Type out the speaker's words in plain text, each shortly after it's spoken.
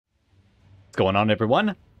What's going on,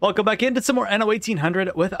 everyone? Welcome back into some more Anno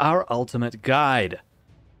 1800 with our ultimate guide.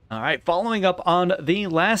 Alright, following up on the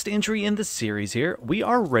last entry in the series here, we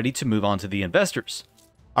are ready to move on to the investors.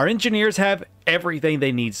 Our engineers have everything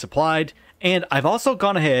they need supplied, and I've also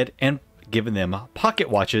gone ahead and given them pocket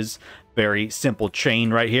watches. Very simple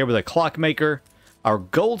chain right here with a clockmaker, our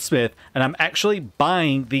goldsmith, and I'm actually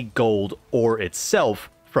buying the gold ore itself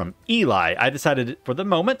from Eli. I decided for the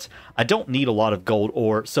moment I don't need a lot of gold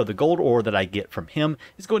ore, so the gold ore that I get from him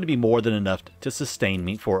is going to be more than enough to sustain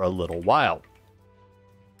me for a little while.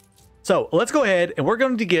 So let's go ahead and we're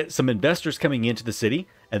going to get some investors coming into the city,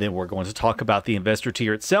 and then we're going to talk about the investor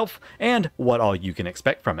tier itself and what all you can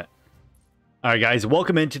expect from it. Alright guys,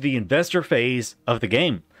 welcome into the investor phase of the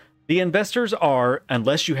game. The investors are,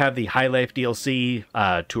 unless you have the High Life DLC,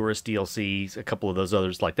 Tourist DLCs, a couple of those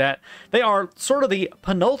others like that, they are sort of the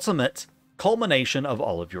penultimate culmination of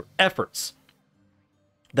all of your efforts.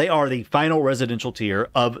 They are the final residential tier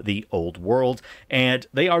of the old world, and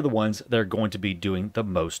they are the ones that are going to be doing the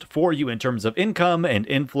most for you in terms of income and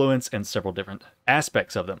influence and several different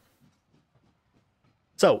aspects of them.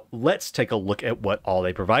 So let's take a look at what all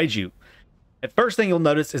they provide you. The first thing you'll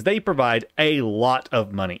notice is they provide a lot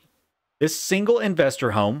of money. This single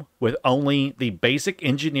investor home with only the basic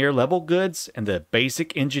engineer level goods and the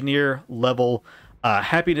basic engineer level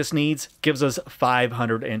happiness needs gives us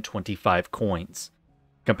 525 coins.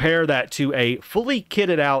 Compare that to a fully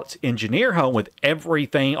kitted out engineer home with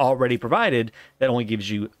everything already provided that only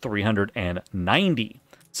gives you 390.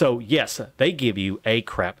 So yes, they give you a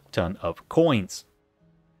crap ton of coins.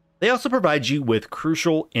 They also provide you with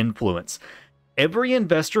crucial influence. Every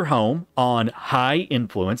investor home on high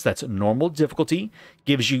influence, that's normal difficulty,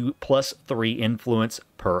 gives you +3 influence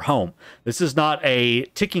per home. This is not a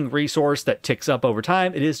ticking resource that ticks up over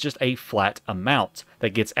time. It is just a flat amount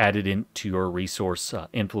that gets added into your resource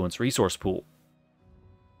influence resource pool.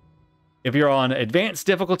 If you're on advanced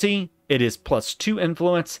difficulty, it is +2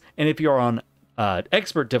 influence, and if you're on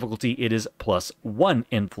expert difficulty, it is +1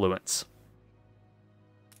 influence.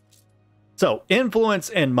 So, influence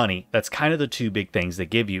and money, that's kind of the two big things they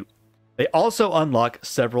give you. They also unlock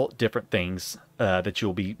several different things that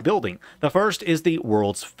you'll be building. The first is the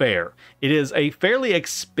World's Fair. It is a fairly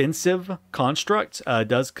expensive construct. It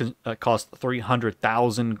does cost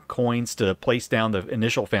 300,000 coins to place down the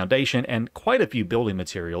initial foundation and quite a few building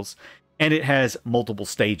materials. And it has multiple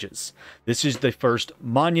stages. This is the first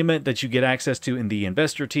monument that you get access to in the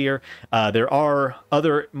investor tier. There are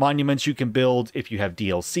other monuments you can build if you have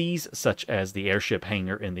DLCs, such as the airship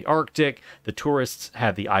hangar in the Arctic. The tourists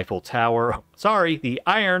have the Eiffel Tower. Sorry, the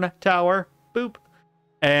Iron Tower. Boop.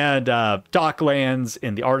 And docklands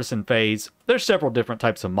in the artisan phase. There's several different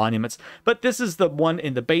types of monuments, but this is the one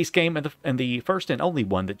in the base game and the first and only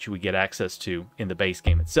one that you would get access to in the base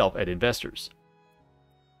game itself at investors.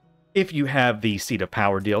 If you have the Seat of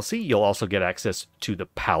Power DLC, you'll also get access to the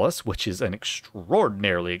Palace, which is an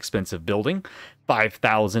extraordinarily expensive building.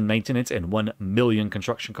 5,000 maintenance and 1 million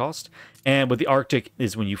construction cost. And with the Arctic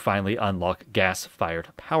is when you finally unlock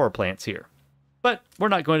gas-fired power plants here. But we're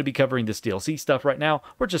not going to be covering this DLC stuff right now.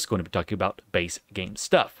 We're just going to be talking about base game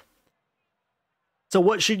stuff. So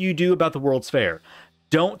what should you do about the World's Fair?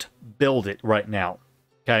 Don't build it right now,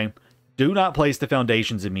 okay? Do not place the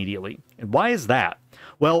foundations immediately. And why is that?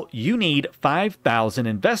 Well, you need 5,000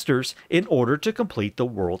 investors in order to complete the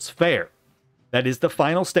World's Fair. That is the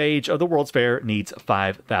final stage of the World's Fair, needs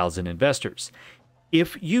 5,000 investors.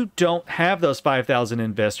 If you don't have those 5,000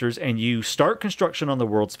 investors and you start construction on the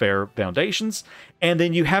World's Fair foundations, and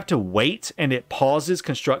then you have to wait and it pauses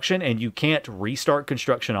construction and you can't restart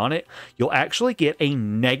construction on it, you'll actually get a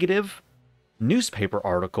negative newspaper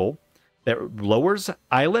article that lowers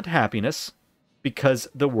island happiness because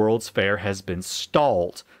the World's Fair has been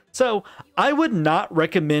stalled. So I would not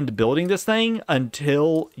recommend building this thing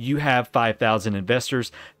until you have 5,000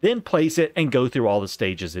 investors, then place it and go through all the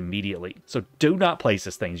stages immediately. So do not place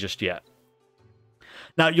this thing just yet.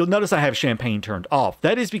 Now you'll notice I have champagne turned off.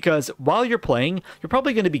 That is because while you're playing, you're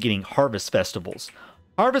probably going to be getting harvest festivals.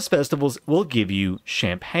 Harvest festivals will give you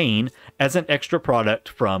champagne as an extra product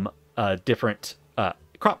from different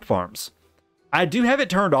crop farms. I do have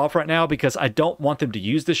it turned off right now because I don't want them to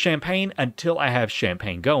use the champagne until I have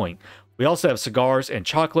champagne going. We also have cigars and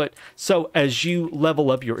chocolate, so as you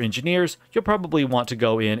level up your engineers, you'll probably want to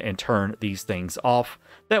go in and turn these things off.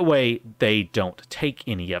 That way they don't take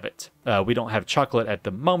any of it. We don't have chocolate at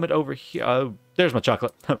the moment over here. There's my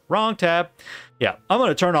chocolate. Wrong tab. Yeah, I'm going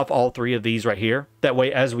to turn off all three of these right here. That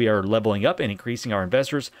way, as we are leveling up and increasing our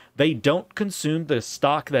investors, they don't consume the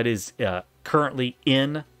stock that is currently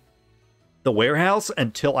in the warehouse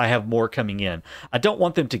until I have more coming in. I don't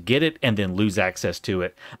want them to get it and then lose access to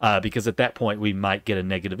it, because at that point we might get a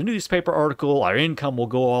negative newspaper article, our income will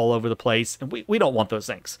go all over the place, and we don't want those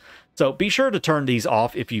things. So be sure to turn these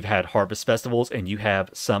off if you've had harvest festivals and you have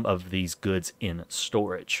some of these goods in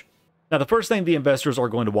storage. Now, the first thing the investors are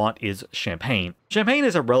going to want is champagne. Champagne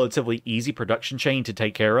is a relatively easy production chain to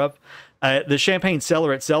take care of. The champagne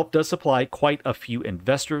cellar itself does supply quite a few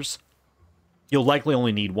investors. You'll likely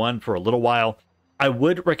only need one for a little while. I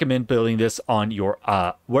would recommend building this on your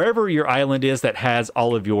wherever your island is that has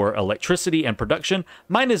all of your electricity and production.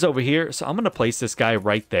 Mine is over here, so I'm going to place this guy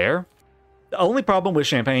right there. The only problem with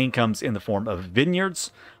champagne comes in the form of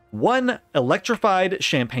vineyards. One electrified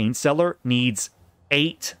champagne cellar needs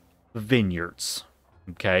 8 vineyards.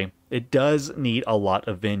 Okay, it does need a lot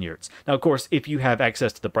of vineyards. Now, of course, if you have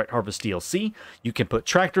access to the Bright Harvest DLC, you can put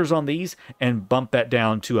tractors on these and bump that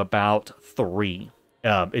down to about 3.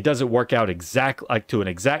 It doesn't work out to an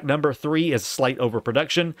exact number. 3 is slight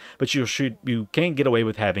overproduction, but you can get away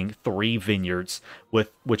with having 3 vineyards,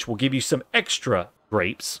 which will give you some extra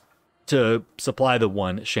grapes to supply the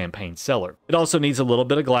one champagne cellar. It also needs a little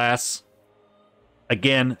bit of glass.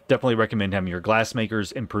 Again, definitely recommend having your glass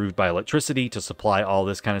makers improved by electricity to supply all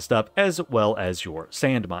this kind of stuff, as well as your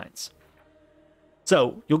sand mines.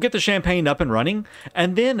 So you'll get the champagne up and running,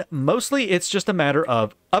 and then mostly it's just a matter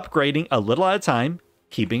of upgrading a little at a time,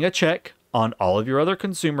 keeping a check on all of your other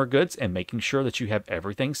consumer goods, and making sure that you have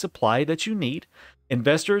everything supplied that you need.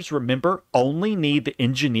 Investors, remember, only need the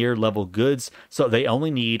engineer level goods, so they only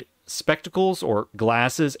need spectacles or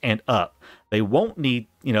glasses and up. They won't need,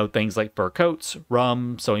 things like fur coats,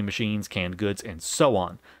 rum, sewing machines, canned goods, and so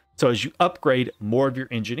on. So as you upgrade more of your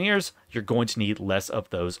engineers, you're going to need less of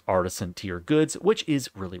those artisan tier goods, which is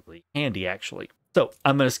really, really handy, actually. So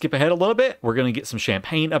I'm going to skip ahead a little bit. We're going to get some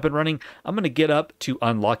champagne up and running. I'm going to get up to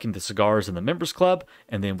unlocking the cigars in the members club,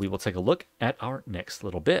 and then we will take a look at our next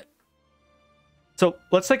little bit. So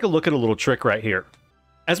let's take a look at a little trick right here.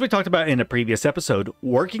 As we talked about in a previous episode,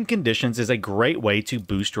 working conditions is a great way to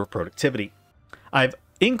boost your productivity. I've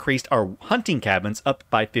increased our hunting cabins up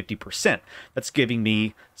by 50%. That's giving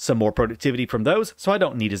me some more productivity from those, so I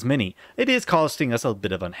don't need as many. It is costing us a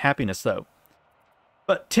bit of unhappiness, though.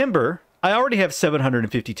 But timber, I already have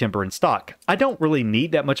 750 timber in stock. I don't really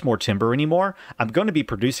need that much more timber anymore. I'm going to be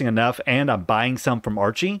producing enough, and I'm buying some from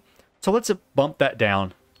Archie. So let's bump that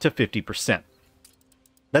down to 50%.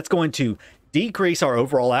 That's going to decrease our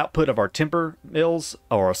overall output of our timber mills,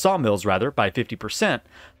 or our sawmills rather, by 50%.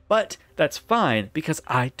 But that's fine because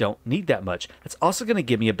I don't need that much. It's also going to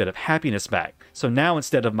give me a bit of happiness back. So now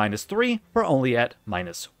instead of -3, we're only at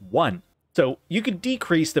 -1. So you can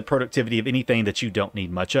decrease the productivity of anything that you don't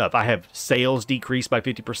need much of. I have sales decreased by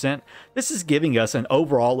 50%. This is giving us an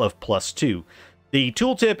overall of +2. The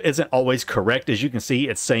tooltip isn't always correct. As you can see,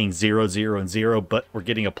 it's saying 0, 0, and 0, but we're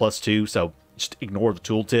getting a +2. So just ignore the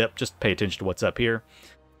tooltip. Just pay attention to what's up here.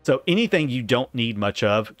 So anything you don't need much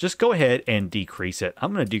of, just go ahead and decrease it.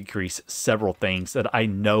 I'm going to decrease several things that I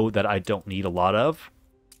know that I don't need a lot of,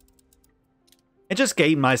 and just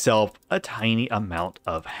gain myself a tiny amount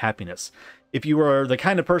of happiness. If you are the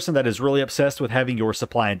kind of person that is really obsessed with having your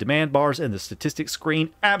supply and demand bars in the statistics screen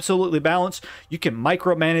absolutely balanced, you can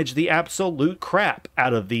micromanage the absolute crap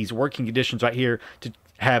out of these working conditions right here to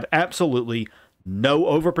have absolutely no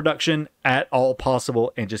overproduction at all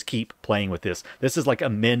possible, and just keep playing with this. This is like a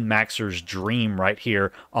min-maxer's dream right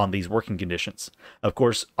here on these working conditions. Of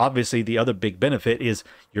course, obviously, the other big benefit is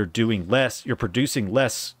you're doing less, you're producing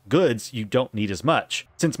less goods, you don't need as much.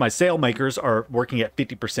 Since my sail makers are working at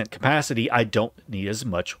 50% capacity, I don't need as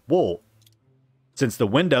much wool. Since the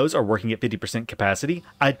windows are working at 50% capacity,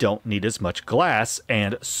 I don't need as much glass,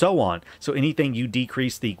 and so on. So anything you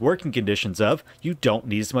decrease the working conditions of, you don't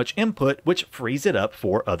need as much input, which frees it up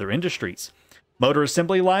for other industries. Motor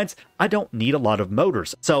assembly lines, I don't need a lot of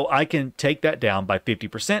motors, so I can take that down by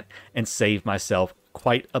 50% and save myself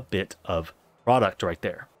quite a bit of product right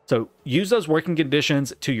there. So use those working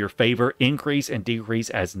conditions to your favor, increase and decrease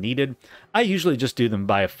as needed. I usually just do them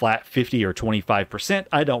by a flat 50 or 25%.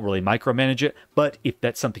 I don't really micromanage it, but if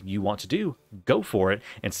that's something you want to do, go for it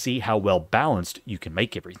and see how well balanced you can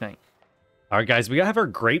make everything. All right, guys, we have our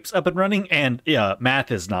grapes up and running, and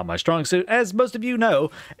math is not my strong suit. As most of you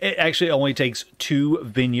know, it actually only takes 2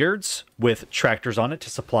 vineyards with tractors on it to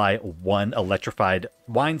supply 1 electrified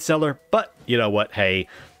wine cellar. But you know what? Hey,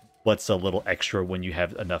 what's a little extra when you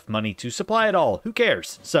have enough money to supply it all? Who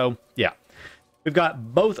cares? So yeah, we've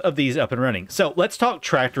got both of these up and running. So let's talk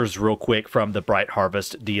tractors real quick from the Bright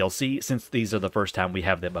Harvest DLC, since these are the first time we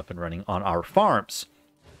have them up and running on our farms.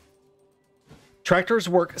 Tractors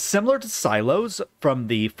work similar to silos from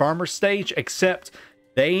the farmer stage, except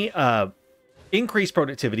they increase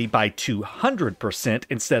productivity by 200%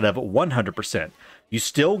 instead of 100%. You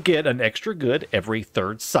still get an extra good every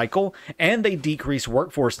third cycle, and they decrease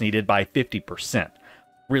workforce needed by 50%.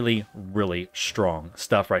 Really, really strong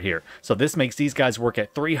stuff right here. So this makes these guys work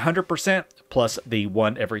at 300% plus the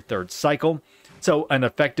one every third cycle. So an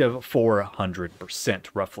effective 400%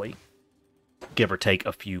 roughly, give or take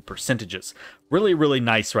a few percentages. Really, really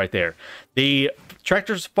nice right there. The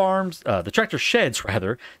tractor sheds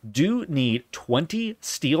rather, do need 20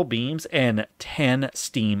 steel beams and 10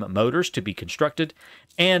 steam motors to be constructed.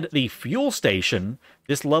 And the fuel station,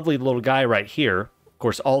 this lovely little guy right here, of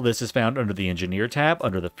course, all this is found under the engineer tab,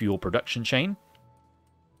 under the fuel production chain.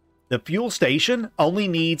 The fuel station only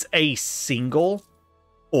needs a single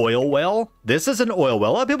oil well. This is an oil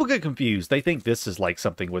well. A lot of people get confused. They think this is like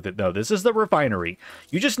something with it. No, this is the refinery.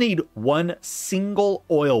 You just need one single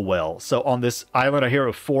oil well. So on this island I here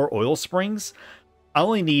of 4 oil springs, I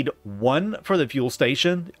only need 1 for the fuel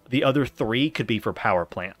station. The other 3 could be for power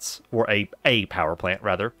plants, or a power plant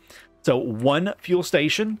rather. So 1 fuel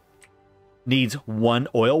station needs 1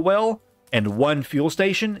 oil well, and 1 fuel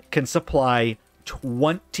station can supply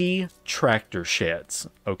 20 tractor sheds.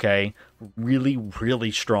 Okay, really, really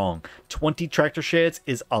strong. 20 tractor sheds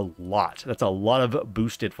is a lot. That's a lot of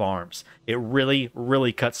boosted farms. It really,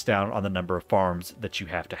 really cuts down on the number of farms that you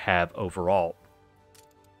have to have overall.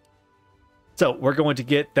 So we're going to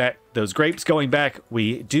get those grapes going back.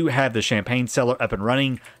 We do have the champagne cellar up and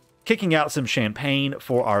running, kicking out some champagne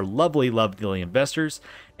for our lovely, lovely investors.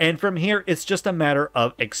 And from here, it's just a matter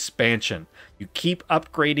of expansion. You keep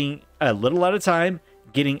upgrading a little at a time,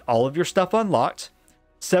 getting all of your stuff unlocked.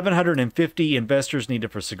 750 investors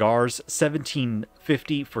needed for cigars,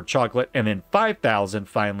 1750 for chocolate, and then 5,000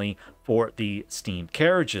 finally for the steamed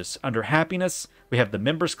carriages. Under happiness, we have the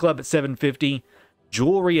members club at 750,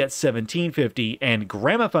 jewelry at 1750, and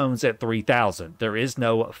gramophones at 3,000. There is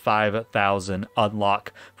no 5,000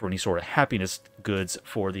 unlock for any sort of happiness goods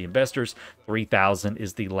for the investors. 3,000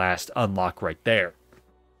 is the last unlock right there.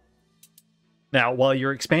 Now, while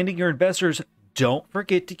you're expanding your investors, don't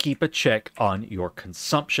forget to keep a check on your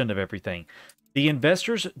consumption of everything. The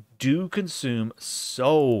investors do consume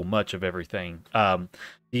so much of everything.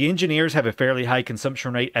 The engineers have a fairly high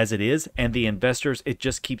consumption rate as it is, and the investors, it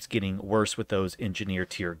just keeps getting worse with those engineer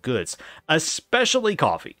tier goods, especially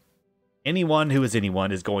coffee. Anyone who is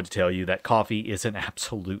anyone is going to tell you that coffee is an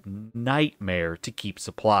absolute nightmare to keep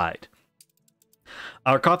supplied.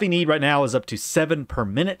 Our coffee need right now is up to 7 per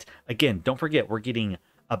minute. Again, don't forget, we're getting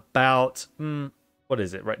about, what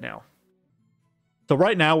is it right now? So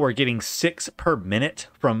right now we're getting 6 per minute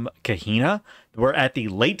from Kahina. We're at the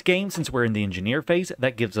late game since we're in the engineer phase.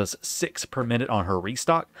 That gives us 6 per minute on her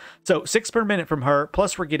restock. So 6 per minute from her,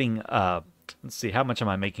 plus we're getting, let's see, how much am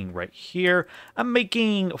I making right here? I'm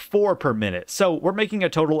making 4 per minute. So we're making a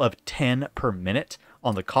total of 10 per minute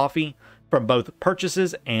on the coffee from both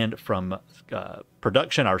purchases and from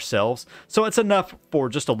production ourselves. So it's enough for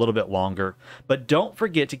just a little bit longer. But don't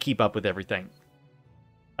forget to keep up with everything.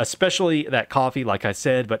 Especially that coffee, like I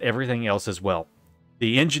said, but everything else as well.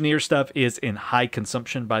 The engineer stuff is in high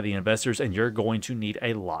consumption by the investors, and you're going to need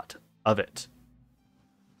a lot of it.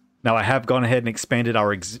 Now, I have gone ahead and expanded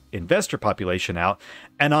our investor population out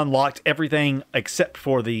and unlocked everything except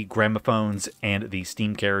for the gramophones and the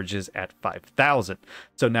steam carriages at 5,000.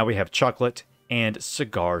 So now we have chocolate and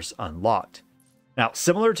cigars unlocked. Now,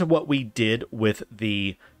 similar to what we did with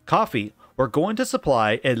the coffee, we're going to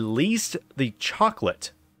supply at least the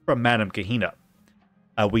chocolate from Madame Kahina.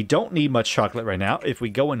 We don't need much chocolate right now. If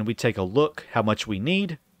we go in and we take a look how much we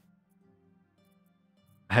need.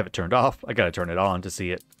 I have it turned off. I got to turn it on to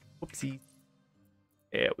see it. Whoopsie.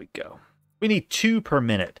 There we go. We need 2 per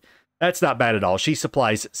minute. That's not bad at all. She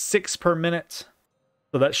supplies 6 per minute.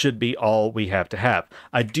 So that should be all we have to have.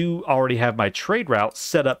 I do already have my trade route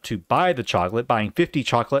set up to buy the chocolate, buying 50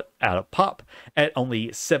 chocolate out of pop at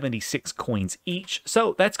only 76 coins each.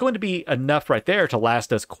 So that's going to be enough right there to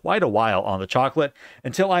last us quite a while on the chocolate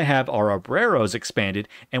until I have our obreros expanded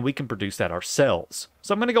and we can produce that ourselves.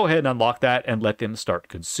 So I'm going to go ahead and unlock that and let them start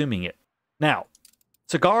consuming it. Now,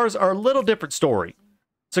 cigars are a little different story.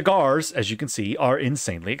 Cigars, as you can see, are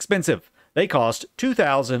insanely expensive. They cost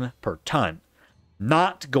 2,000 per ton.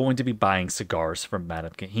 Not going to be buying cigars from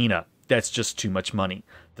Madame Kahina. That's just too much money.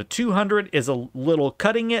 The 200 is a little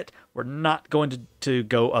cutting it. We're not going to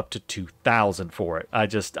go up to 2,000 for it. I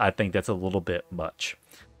think that's a little bit much.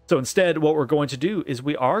 So instead, what we're going to do is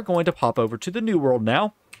we are going to pop over to the New World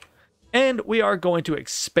now. And we are going to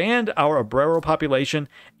expand our obrero population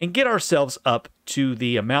and get ourselves up to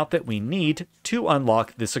the amount that we need to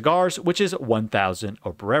unlock the cigars, which is 1,000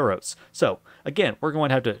 obreros. So again, we're going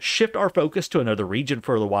to have to shift our focus to another region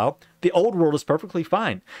for a while. The old world is perfectly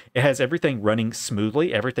fine. It has everything running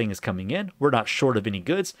smoothly. Everything is coming in. We're not short of any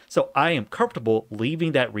goods. So I am comfortable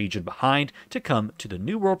leaving that region behind to come to the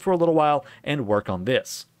new world for a little while and work on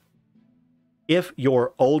this. If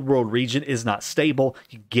your old world region is not stable,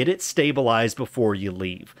 you get it stabilized before you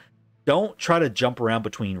leave. Don't try to jump around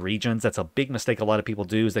between regions. That's a big mistake a lot of people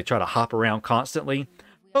do, is they try to hop around constantly.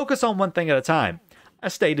 Focus on one thing at a time. I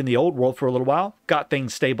stayed in the old world for a little while, got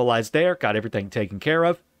things stabilized there, got everything taken care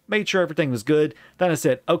of, made sure everything was good. Then I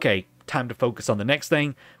said, okay, time to focus on the next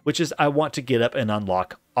thing, which is I want to get up and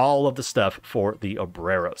unlock all of the stuff for the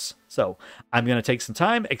obreros. So I'm going to take some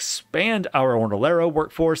time, expand our Ornolero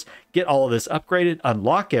workforce, get all of this upgraded,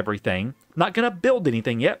 unlock everything. Not going to build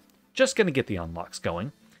anything yet, just going to get the unlocks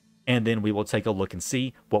going. And then we will take a look and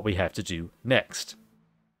see what we have to do next.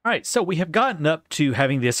 All right, so we have gotten up to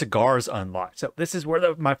having the cigars unlocked. So this is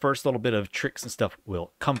where my first little bit of tricks and stuff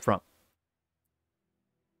will come from.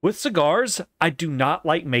 With cigars, I do not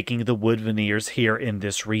like making the wood veneers here in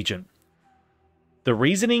this region. The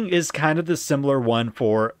reasoning is kind of the similar one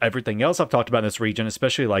for everything else I've talked about in this region,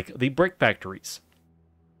 especially like the brick factories.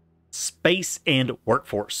 Space and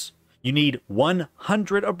workforce. You need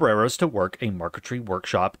 100 obreros to work a marquetry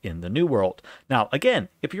workshop in the New World. Now, again,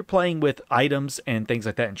 if you're playing with items and things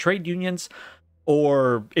like that in trade unions,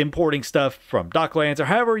 or importing stuff from docklands, or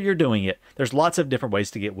however you're doing it, there's lots of different ways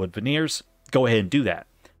to get wood veneers. Go ahead and do that.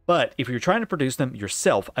 But if you're trying to produce them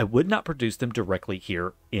yourself, I would not produce them directly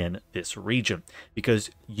here in this region, because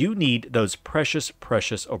you need those precious,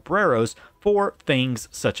 precious obreros for things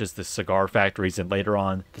such as the cigar factories and later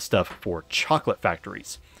on the stuff for chocolate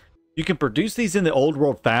factories. You can produce these in the old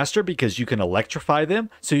world faster because you can electrify them,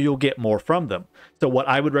 so you'll get more from them. So what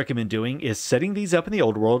I would recommend doing is setting these up in the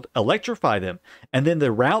old world, electrify them, and then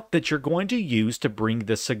the route that you're going to use to bring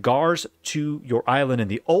the cigars to your island in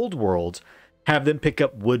the old world, have them pick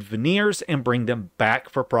up wood veneers and bring them back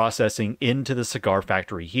for processing into the cigar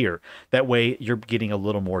factory here. That way you're getting a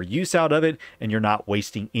little more use out of it and you're not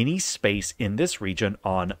wasting any space in this region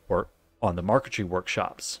on the marquetry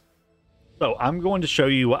workshops. So I'm going to show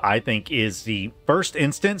you what I think is the first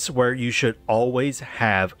instance where you should always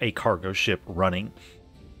have a cargo ship running.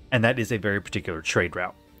 And that is a very particular trade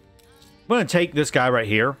route. I'm going to take this guy right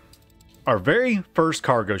here, our very first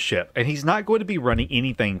cargo ship, and he's not going to be running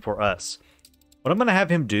anything for us. What I'm going to have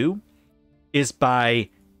him do is buy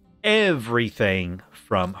everything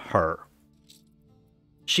from her.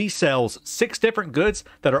 She sells 6 different goods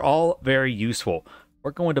that are all very useful. We're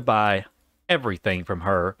going to buy everything from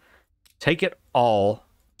her, take it all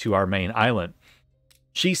to our main island.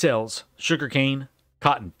 She sells sugarcane,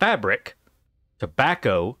 cotton fabric,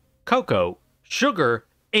 tobacco, cocoa, sugar,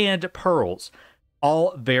 and pearls.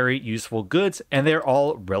 All very useful goods, and they're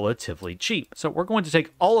all relatively cheap. So we're going to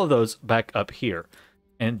take all of those back up here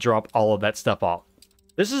and drop all of that stuff off.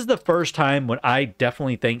 This is the first time when I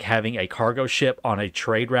definitely think having a cargo ship on a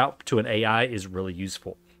trade route to an AI is really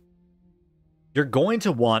useful. You're going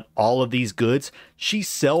to want all of these goods. She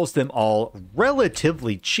sells them all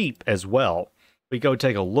relatively cheap as well. We go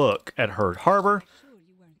take a look at her harbor.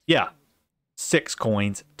 Yeah. 6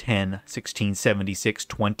 coins, 10, 16, 76,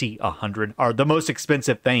 20, 100. Are the most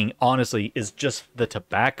expensive thing, honestly, is just the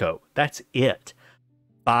tobacco. That's it.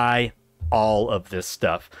 Buy all of this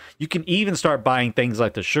stuff. You can even start buying things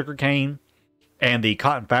like the sugarcane and the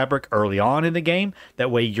cotton fabric early on in the game.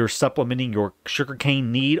 That way you're supplementing your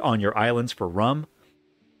sugarcane need on your islands for rum,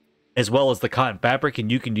 as well as the cotton fabric,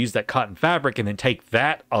 and you can use that cotton fabric and then take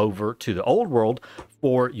that over to the old world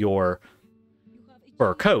for your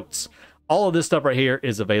fur coats. All of this stuff right here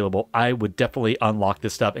is available. I would definitely unlock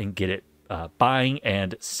this stuff and get it buying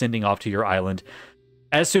and sending off to your island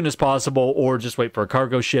as soon as possible, or just wait for a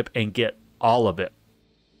cargo ship and get all of it.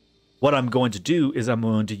 What I'm going to do is I'm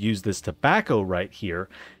going to use this tobacco right here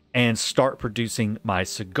and start producing my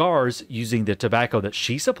cigars using the tobacco that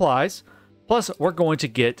she supplies. Plus, we're going to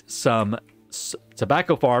get some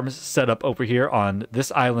tobacco farms set up over here on this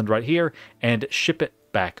island right here and ship it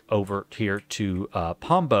back over here to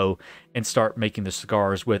Pombo and start making the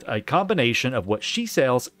cigars with a combination of what she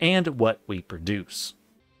sells and what we produce.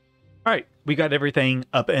 All right, we got everything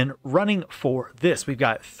up and running for this. We've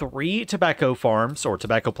got 3 tobacco farms or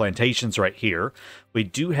tobacco plantations right here. We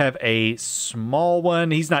do have a small one.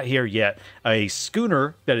 He's not here yet. A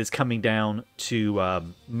schooner that is coming down to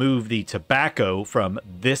move the tobacco from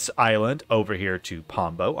this island over here to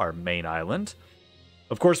Pombo, our main island.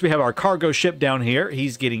 Of course, we have our cargo ship down here.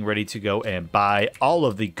 He's getting ready to go and buy all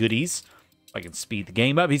of the goodies. If I can speed the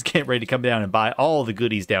game up, he's getting ready to come down and buy all the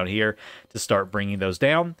goodies down here to start bringing those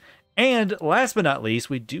down. And last but not least,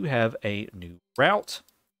 we do have a new route.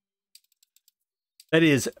 That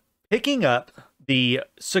is picking up the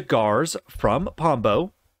cigars from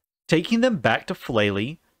Pombo, taking them back to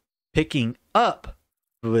Flaley, picking up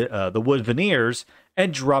the wood veneers,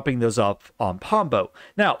 and dropping those off on Pombo.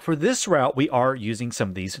 Now, for this route, we are using some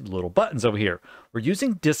of these little buttons over here. We're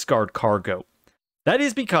using discard cargo. That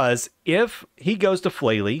is because if he goes to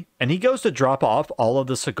Flaley and he goes to drop off all of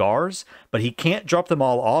the cigars, but he can't drop them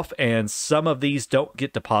all off and some of these don't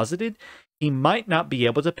get deposited, he might not be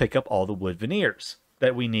able to pick up all the wood veneers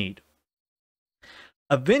that we need.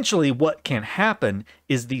 Eventually, what can happen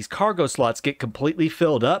is these cargo slots get completely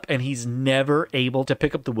filled up and he's never able to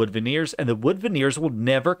pick up the wood veneers, and the wood veneers will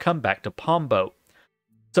never come back to Pombo.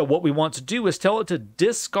 So what we want to do is tell it to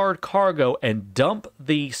discard cargo and dump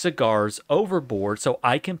the cigars overboard so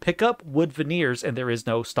I can pick up wood veneers and there is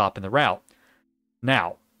no stop in the route.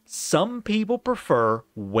 Now, some people prefer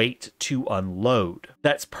wait to unload.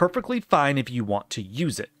 That's perfectly fine if you want to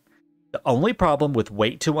use it. The only problem with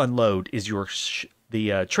wait to unload is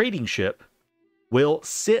the trading ship will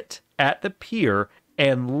sit at the pier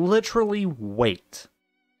and literally wait.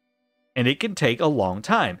 And it can take a long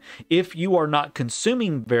time. If you are not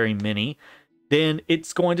consuming very many, then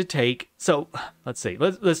it's going to take... So, let's see.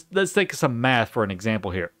 Let's take some math for an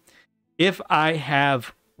example here. If I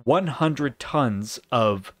have 100 tons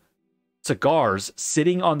of cigars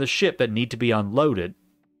sitting on the ship that need to be unloaded,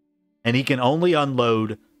 and he can only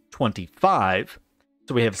unload 25...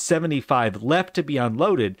 So we have 75 left to be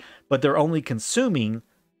unloaded, but they're only consuming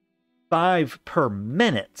 5 per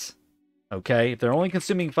minute. Okay, if they're only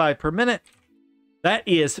consuming 5 per minute, that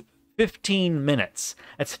is 15 minutes.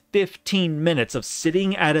 That's 15 minutes of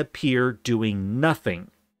sitting at a pier doing nothing.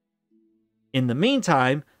 In the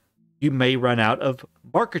meantime, you may run out of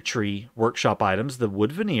marquetry workshop items, the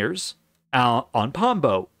wood veneers, on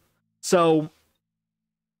Pombo. So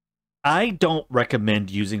I don't recommend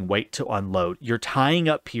using wait to unload. You're tying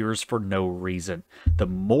up piers for no reason. The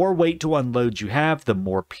more wait to unload you have, the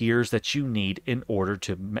more piers that you need in order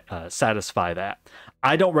to satisfy that.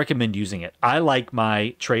 I don't recommend using it. I like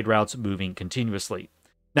my trade routes moving continuously.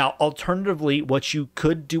 Now, alternatively, what you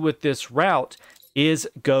could do with this route is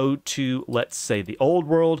go to, let's say, the old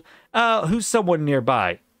world. Who's someone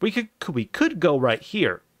nearby? We could go right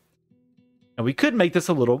here. And we could make this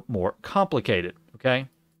a little more complicated, okay?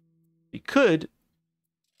 We could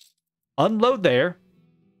unload there,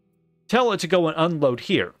 tell it to go and unload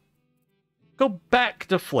here, go back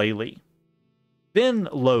to Flaley, then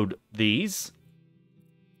load these,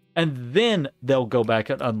 and then they'll go back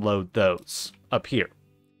and unload those up here.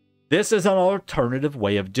 This is an alternative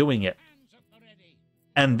way of doing it.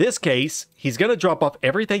 In this case, he's going to drop off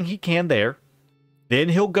everything he can there, then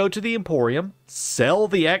he'll go to the Emporium, sell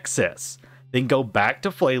the excess, then go back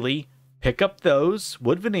to Flaley, pick up those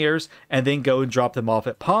wood veneers, and then go and drop them off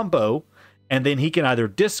at Pombo, and then he can either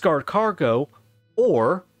discard cargo,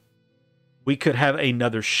 or we could have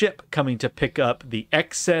another ship coming to pick up the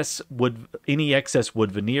excess wood, any excess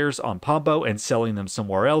wood veneers on Pombo and selling them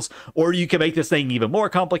somewhere else, or you can make this thing even more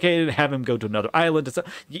complicated, have him go to another island.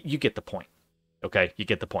 You get the point. Okay, you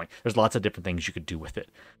get the point. There's lots of different things you could do with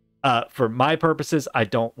it. For my purposes, I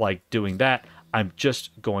don't like doing that. I'm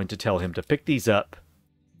just going to tell him to pick these up,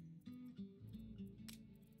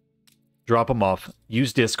 drop them off,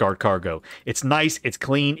 use discard cargo. It's nice, it's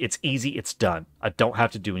clean, it's easy, it's done. I don't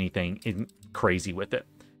have to do anything crazy with it.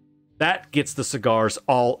 That gets the cigars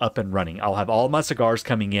all up and running. I'll have all my cigars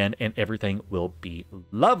coming in and everything will be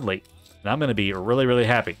lovely. And I'm going to be really, really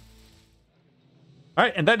happy. All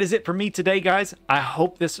right, and that is it for me today, guys. I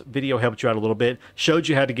hope this video helped you out a little bit, showed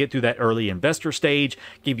you how to get through that early investor stage,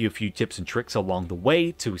 gave you a few tips and tricks along the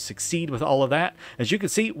way to succeed with all of that. As you can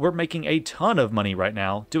see, we're making a ton of money right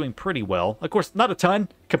now, doing pretty well. Of course, not a ton,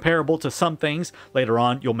 comparable to some things. Later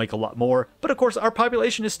on, you'll make a lot more. But of course, our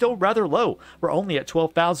population is still rather low. We're only at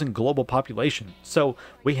 12,000 global population. So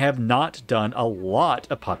we have not done a lot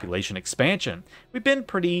of population expansion. We've been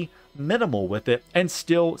pretty minimal with it and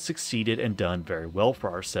still succeeded and done very well for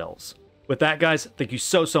ourselves. With that, guys, thank you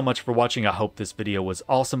so much for watching. I hope this video was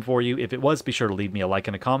awesome for you. If it was, be sure to leave me a like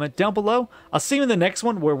and a comment down below. I'll see you in the next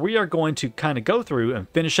one, where we are going to kind of go through and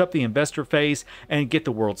finish up the investor phase and get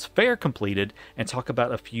the World's Fair completed and talk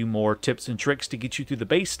about a few more tips and tricks to get you through the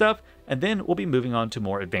base stuff, and then we'll be moving on to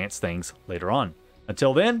more advanced things later on.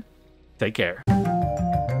 Until then, take care.